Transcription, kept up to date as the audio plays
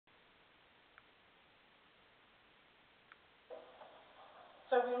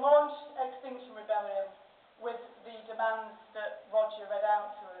So we launched Extinction Rebellion with the demands that Roger read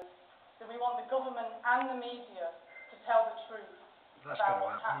out to us. So we want the government and the media to tell the truth about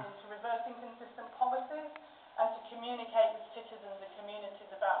what's happening, to reverse inconsistent policies and to communicate with citizens and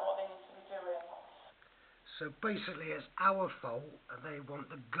communities about what they need to be doing. So basically it's our fault and they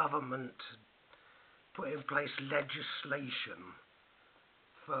want the government to put in place legislation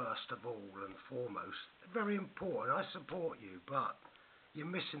first of all and foremost. Very important, I support you, but you're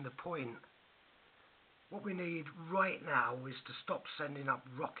missing the point. What we need right now is to stop sending up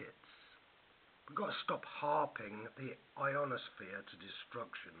rockets. We've got to stop harping the ionosphere to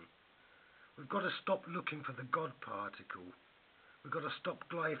destruction. We've got to stop looking for the God particle. We've got to stop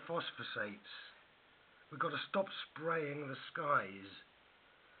glyphosates. We've got to stop spraying the skies.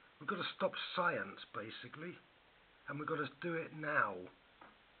 We've got to stop science, basically. And we've got to do it now.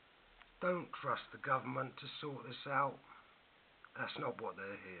 Don't trust the government to sort this out. That's not what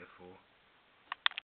they're here for.